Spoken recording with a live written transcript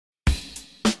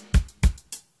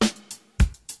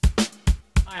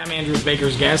Hi, I'm Andrew with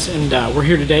Baker's Gas, and we're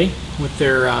here today with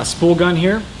their spool gun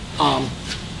here.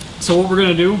 So what we're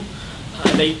going to do,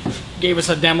 they gave us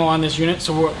a demo on this unit,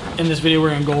 so in this video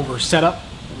we're going to go over setup.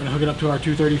 We're going to hook it up to our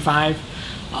 235.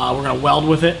 We're going to weld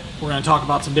with it. We're going to talk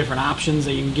about some different options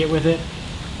that you can get with it,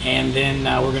 and then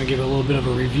we're going to give a little bit of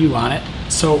a review on it.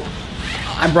 So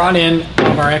I brought in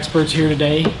one of our experts here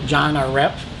today, John, our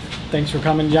rep. Thanks for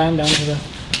coming, John, down to the...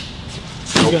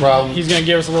 No problem. He's going to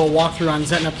give us a little walkthrough on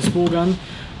setting up the spool gun.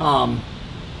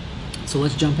 So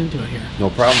let's jump into it here.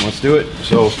 No problem, let's do it.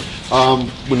 So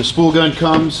when the spool gun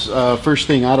comes, first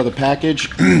thing out of the package,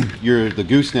 the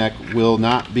gooseneck will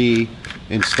not be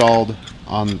installed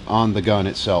on the gun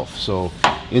itself. So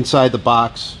inside the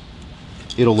box,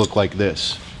 it'll look like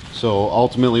this. So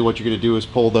ultimately what you're going to do is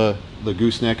pull the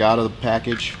gooseneck out of the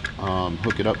package,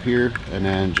 hook it up here, and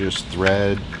then just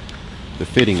thread the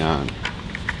fitting on.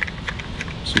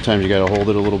 Sometimes you got to hold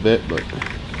it a little bit, but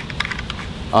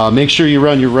make sure you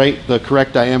run the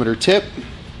correct diameter tip.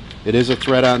 It is a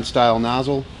thread-on style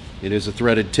nozzle. It is a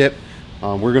threaded tip.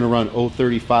 We're going to run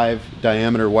 0.35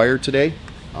 diameter wire today,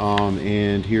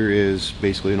 and here is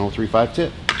basically an 0.35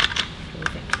 tip.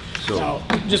 Perfect. So now,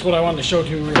 just what I wanted to show to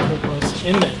you real quick was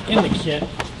in the kit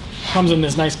comes in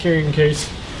this nice carrying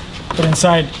case, but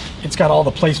inside it's got all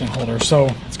the placement holders. So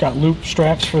it's got loop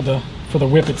straps for the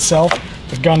whip itself.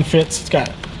 The gun fits. It's got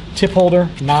tip holder,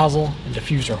 nozzle, and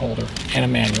diffuser holder, and a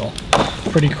manual.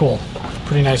 Pretty cool.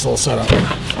 Pretty nice little setup.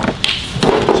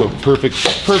 So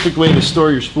perfect way to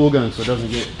store your spool gun so it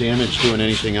doesn't get damaged doing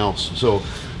anything else. So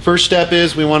first step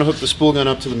is we want to hook the spool gun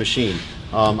up to the machine.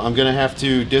 I'm going to have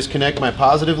to disconnect my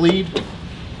positive lead.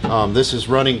 This is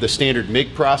running the standard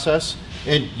MIG process,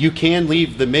 and you can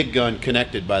leave the MIG gun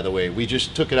connected, by the way. We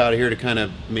just took it out of here to kind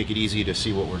of make it easy to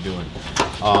see what we're doing.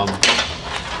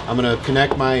 I'm going to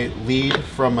connect my lead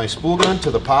from my spool gun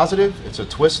to the positive. It's a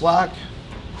twist lock.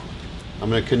 I'm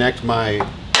going to connect my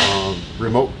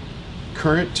remote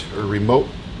current or remote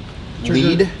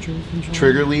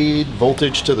trigger lead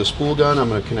voltage to the spool gun. I'm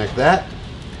going to connect that,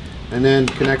 and then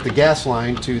connect the gas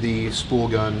line to the spool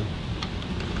gun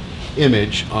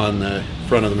image on the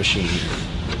front of the machine.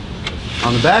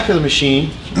 On the back of the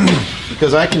machine,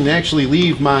 because I can actually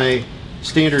leave my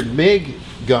standard MIG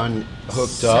gun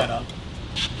hooked up,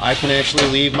 I can actually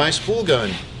leave my spool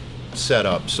gun set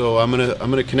up. So I'm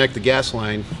gonna connect the gas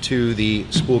line to the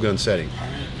spool gun setting.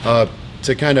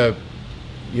 To kind of,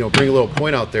 bring a little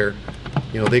point out there,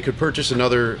 they could purchase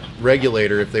another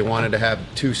regulator if they wanted to have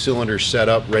 2 cylinders set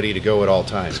up ready to go at all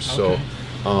times. Okay.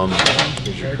 So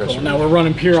here's your cool. Now we're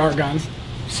running pure argon,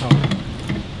 so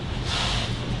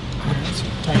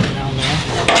tighten down there.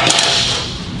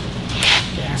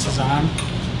 Gas is on.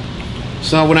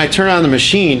 So when I turn on the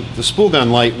machine, the spool gun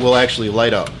light will actually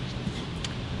light up.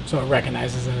 So it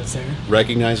recognizes that it's there?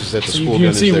 Recognizes that the spool gun you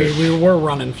is can there. see we were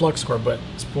running flux core, but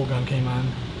spool gun came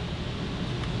on.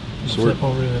 So flip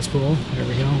over to the spool. There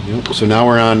we go. Yep. So now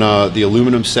we're on the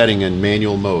aluminum setting in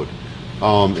manual mode.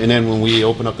 And then when we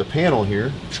open up the panel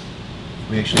here,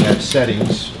 we actually have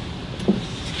settings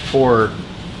for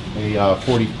a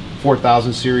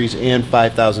 4000 series and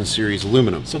 5000 series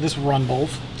aluminum. So this will run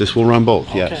both? This will run both,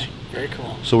 okay. Yes. Very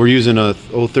cool. So we're using a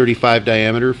 0.35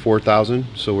 diameter, 4000.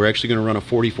 So we're actually going to run a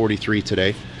 4043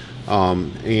 today.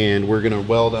 And we're going to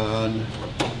weld on,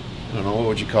 I don't know, what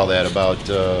would you call that? About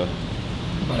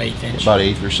 1/8 inch. About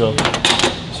 1/8 or so.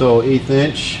 So 1/8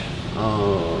 inch,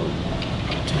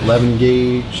 11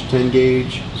 gauge, 10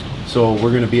 gauge. So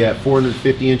we're going to be at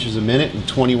 450 inches a minute and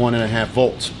 21.5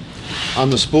 volts. On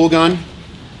the spool gun,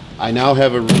 I now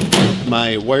have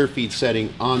my wire feed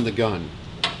setting on the gun.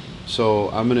 So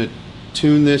I'm going to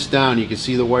tune this down. You can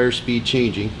see the wire speed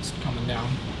changing. It's coming down.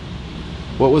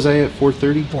 What was I at?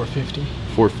 430? 450.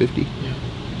 450? Yeah.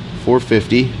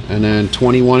 450, and then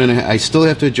 21.5. I still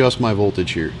have to adjust my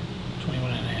voltage here.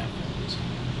 21.5 volts.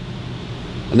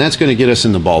 And that's going to get us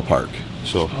in the ballpark.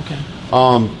 So okay.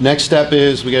 Next step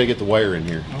is we got to get the wire in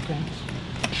here. Okay.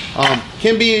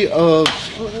 Can be a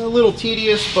little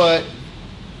tedious, but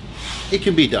it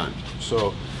can be done.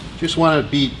 So just want to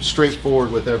be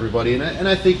straightforward with everybody, and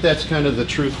I think that's kind of the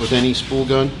truth with any spool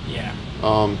gun. Yeah.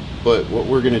 But what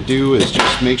we're going to do is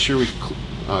just make sure we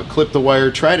clip the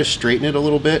wire, try to straighten it a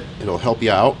little bit. It'll help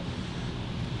you out.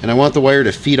 And I want the wire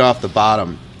to feed off the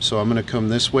bottom. So I'm going to come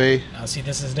this way. Now see,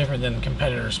 this is different than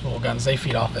competitor spool guns. They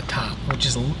feed off the top, which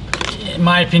is, in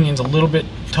my opinion, is a little bit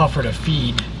tougher to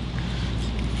feed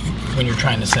when you're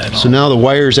trying to set it off. So now the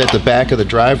wire's at the back of the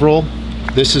drive roll.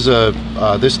 This is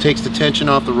this takes the tension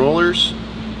off the rollers.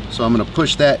 So I'm going to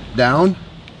push that down,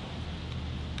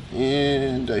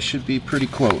 and I should be pretty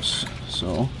close.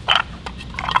 So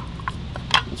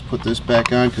put this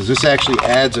back on because this actually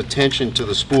adds a tension to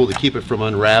the spool to keep it from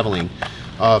unraveling.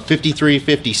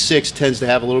 53-56 tends to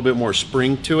have a little bit more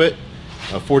spring to it.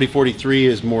 40-43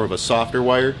 is more of a softer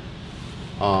wire.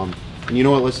 And you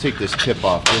know what? Let's take this tip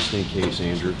off just in case,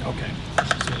 Andrew. Okay.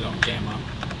 So you don't jam up.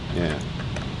 Yeah.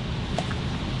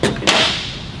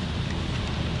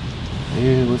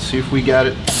 And let's see if we got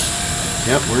it.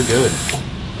 Yep, we're good.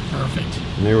 Perfect.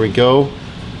 And there we go.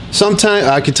 Sometimes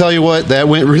I can tell you what, that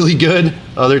went really good.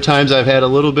 Other times I've had a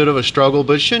little bit of a struggle,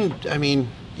 but shouldn't, I mean,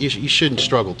 you shouldn't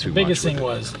struggle too much. The biggest thing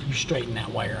was you straighten that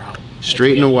wire out.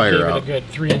 Straighten the wire out. Give it a good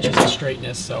 3 inches of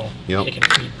straightness so it can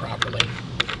feed properly.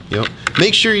 Yep.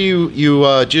 Make sure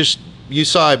you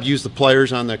saw I've used the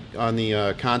pliers on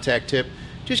the contact tip.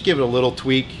 Just give it a little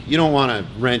tweak. You don't want to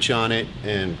wrench on it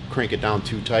and crank it down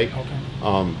too tight.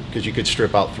 Okay. Because you could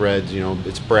strip out threads. You know,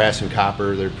 it's brass and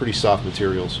copper. They're pretty soft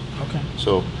materials. Okay.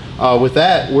 So with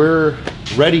that, we're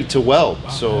ready to weld. Wow,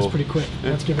 so that's pretty quick.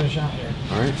 Yeah. Let's give it a shot here.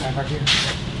 All right. Back here.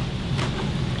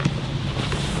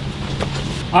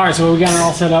 All right, so we got it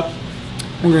all set up.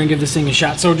 We're going to give this thing a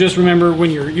shot. So just remember, when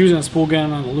you're using a spool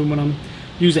gun on aluminum,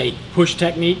 use a push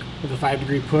technique with a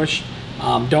 5-degree push.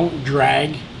 Don't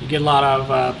drag. You get a lot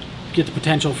of get the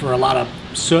potential for a lot of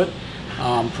soot,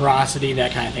 porosity,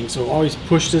 that kind of thing. So always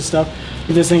push this stuff.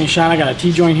 Give this thing a shot. I got a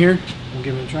T-joint here. We'll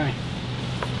give it a try.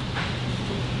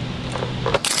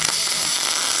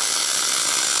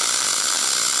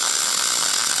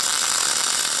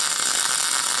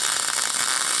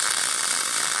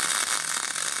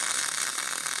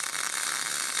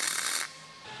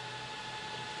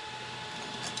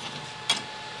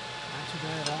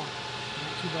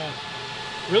 Too bad.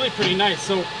 Really pretty nice.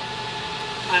 So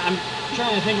I'm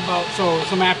trying to think about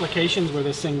some applications where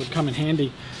this thing would come in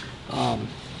handy.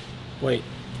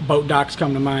 Boat docks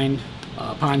come to mind,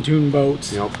 pontoon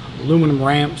boats, aluminum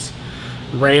ramps,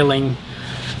 railing,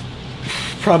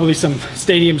 probably some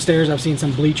stadium stairs. I've seen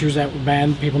some bleachers that were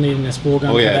bad. People needing a spool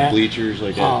gun. Oh yeah, for that. bleachers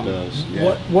like that does.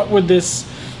 Yeah. What would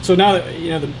this? So now that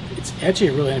you know, it's actually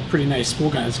a really pretty nice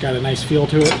spool gun. It's got a nice feel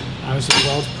to it. Obviously,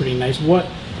 well, it's pretty nice.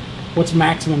 What's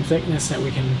maximum thickness that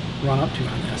we can run up to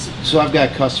on this? So I've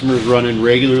got customers running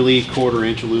regularly 1/4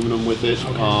 inch aluminum with it.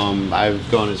 Okay. I've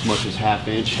gone as much as 1/2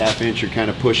 inch. 1/2 inch, you're kind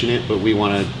of pushing it, but we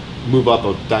want to move up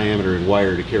a diameter in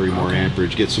wire to carry more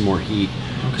amperage, get some more heat.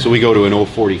 Okay. So we go to an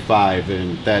 0.45,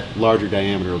 and that larger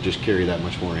diameter will just carry that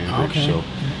much more amperage. Okay. So,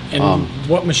 and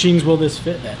what machines will this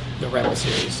fit at the Rebel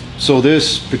series? So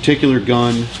this particular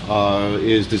gun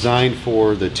is designed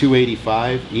for the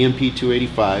 285, EMP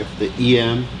 285, the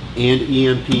EM and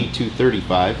EMP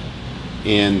 235,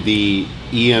 and the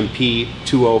EMP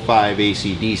 205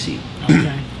 AC/DC.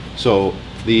 Okay. So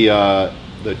the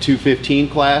 215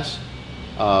 class,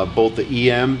 both the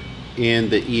EM and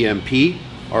the EMP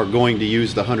are going to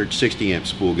use the 160 amp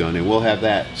spool gun, and we'll have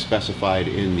that specified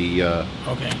in the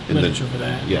literature for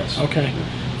that. Yes. Okay.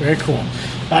 Very cool.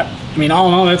 I mean, all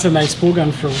in all, that's a nice spool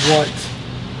gun for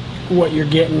what you're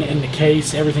getting in the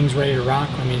case. Everything's ready to rock.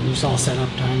 I mean, you saw setup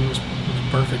time. It was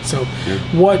perfect. So,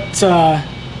 what's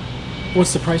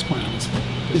the price point on this?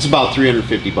 It's about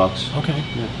 $350. Okay.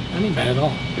 Yeah. That ain't bad at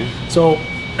all. Yeah. So,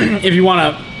 if you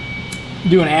want to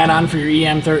do an add-on for your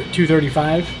EM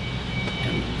 235,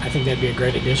 I think that'd be a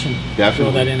great addition.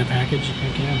 Definitely. Throw that in a package.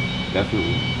 Heck yeah.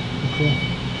 Definitely. Cool.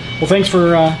 Well, thanks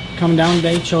for coming down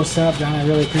today. Show us up, John. I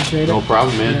really appreciate it. No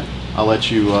problem, man. Yeah. I'll let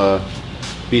you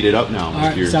beat it up now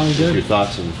with, right, sounds good. with your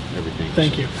thoughts and everything.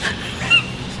 Thank you.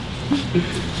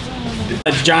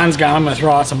 John's got. I'm going to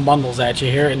throw out some bundles at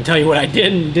you here and tell you what I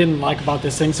did and didn't like about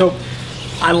this thing. So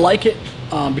I like it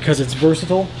because it's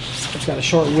versatile. It's got a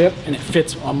short whip and it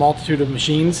fits a multitude of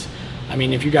machines. I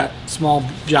mean, if you got small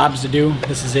jobs to do,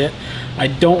 this is it. I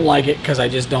don't like it because I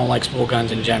just don't like spool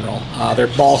guns in general. They're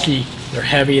bulky, they're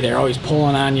heavy, they're always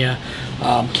pulling on you.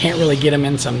 Can't really get them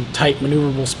in some tight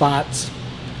maneuverable spots.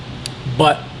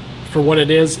 But for what it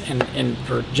is, and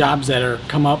for jobs that are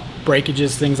come up,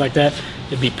 breakages, things like that,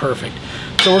 it'd be perfect.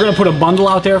 So we're gonna put a bundle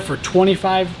out there for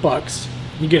 25 bucks.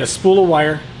 You get a spool of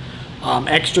wire,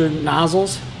 extra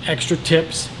nozzles, extra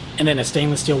tips, and then a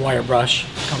stainless steel wire brush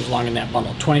comes along in that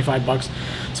bundle. 25 bucks.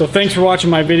 So thanks for watching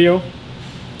my video.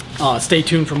 Stay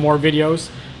tuned for more videos,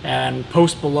 and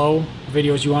post below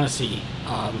videos you want to see.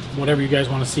 Whatever you guys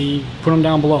want to see, put them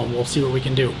down below and we'll see what we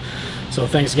can do. So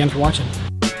thanks again for watching.